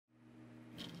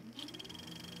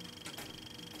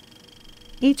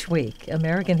Each week,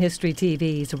 American History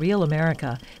TV's Real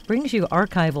America brings you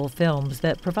archival films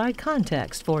that provide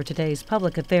context for today's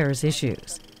public affairs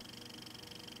issues.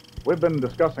 We've been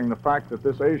discussing the fact that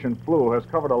this Asian flu has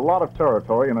covered a lot of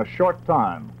territory in a short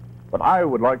time. But I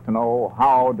would like to know,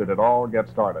 how did it all get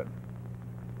started?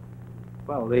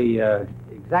 Well, the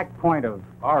exact point of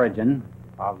origin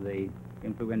of the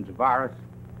influenza virus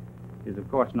is, of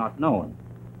course, not known.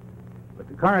 But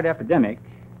the current epidemic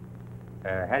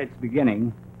had its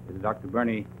beginning, as Dr.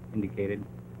 Burney indicated,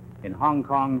 in Hong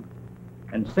Kong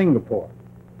and Singapore.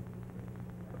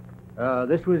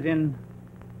 This was in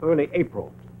early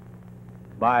April.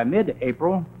 By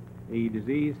mid-April, the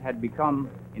disease had become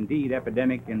indeed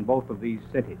epidemic in both of these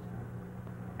cities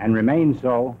and remained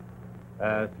so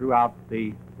throughout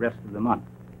the rest of the month.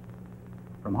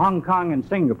 From Hong Kong and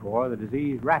Singapore, the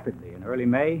disease rapidly, in early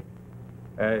May,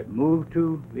 moved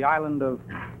to the island of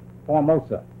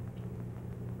Formosa.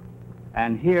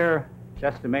 And here, it's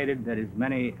estimated that as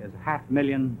many as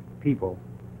 500,000 people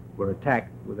were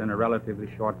attacked within a relatively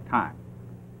short time.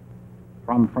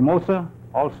 From Formosa,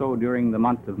 also during the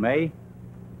month of May,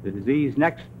 the disease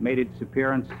next made its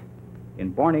appearance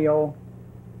in Borneo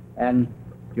and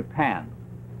Japan.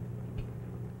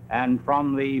 And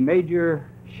from the major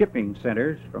shipping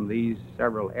centers from these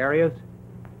several areas,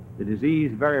 the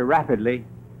disease very rapidly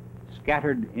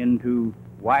scattered into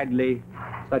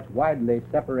such widely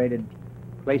separated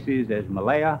places as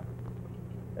Malaya,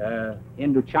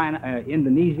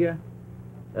 Indonesia,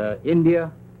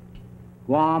 India,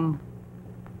 Guam,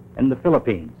 and the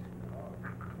Philippines.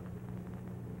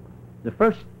 The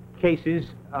first cases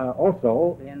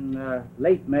also in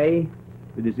late May,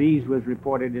 the disease was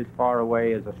reported as far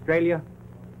away as Australia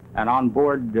and on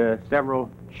board several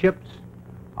ships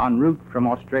en route from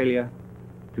Australia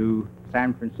to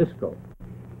San Francisco.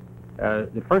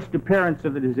 The first appearance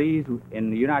of the disease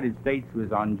in the United States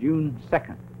was on June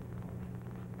 2nd.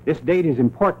 This date is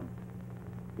important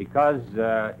because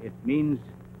it means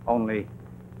only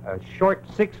a short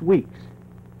 6 weeks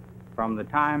from the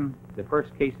time the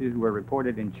first cases were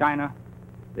reported in China,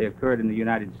 they occurred in the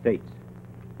United States.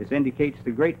 This indicates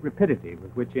the great rapidity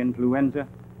with which influenza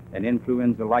and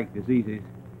influenza-like diseases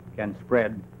can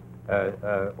spread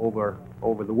over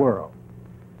the world.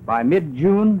 By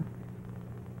mid-June,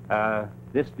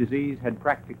 this disease had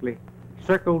practically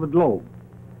circled the globe,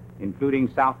 including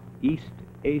Southeast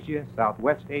Asia,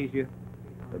 Southwest Asia,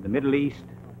 the Middle East,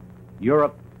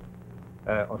 Europe,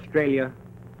 Australia,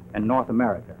 and North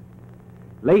America.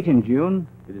 Late in June,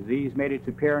 the disease made its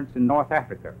appearance in North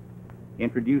Africa,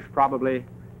 introduced probably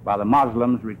by the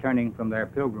Muslims returning from their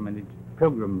pilgrimages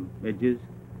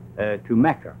to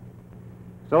Mecca.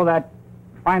 So that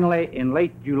finally in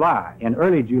early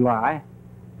July,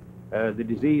 the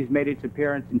disease made its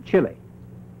appearance in Chile,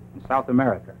 in South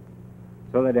America.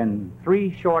 So that in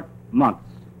 3 short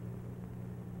months,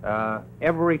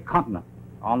 every continent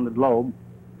on the globe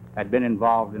had been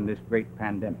involved in this great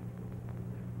pandemic.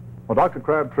 Well, Dr.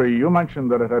 Crabtree, you mentioned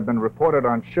that it had been reported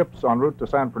on ships en route to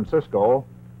San Francisco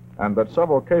and that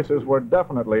several cases were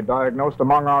definitely diagnosed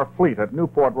among our fleet at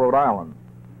Newport, Rhode Island.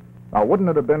 Now, wouldn't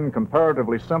it have been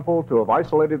comparatively simple to have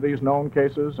isolated these known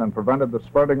cases and prevented the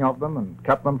spreading of them and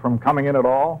kept them from coming in at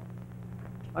all?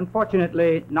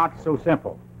 Unfortunately, not so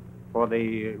simple, for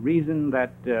the reason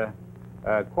that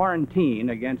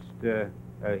quarantine against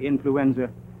influenza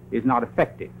is not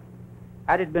effective.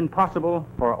 Had it been possible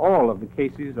for all of the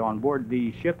cases on board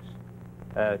these ships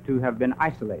to have been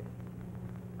isolated,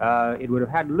 it would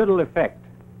have had little effect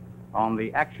on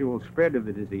the actual spread of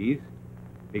the disease,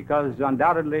 because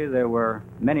undoubtedly there were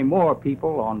many more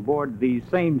people on board these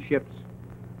same ships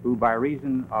who, by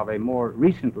reason of a more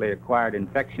recently acquired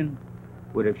infection,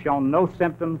 would have shown no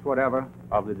symptoms whatever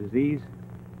of the disease,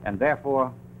 and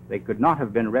therefore they could not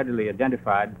have been readily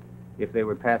identified if they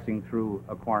were passing through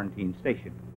a quarantine station.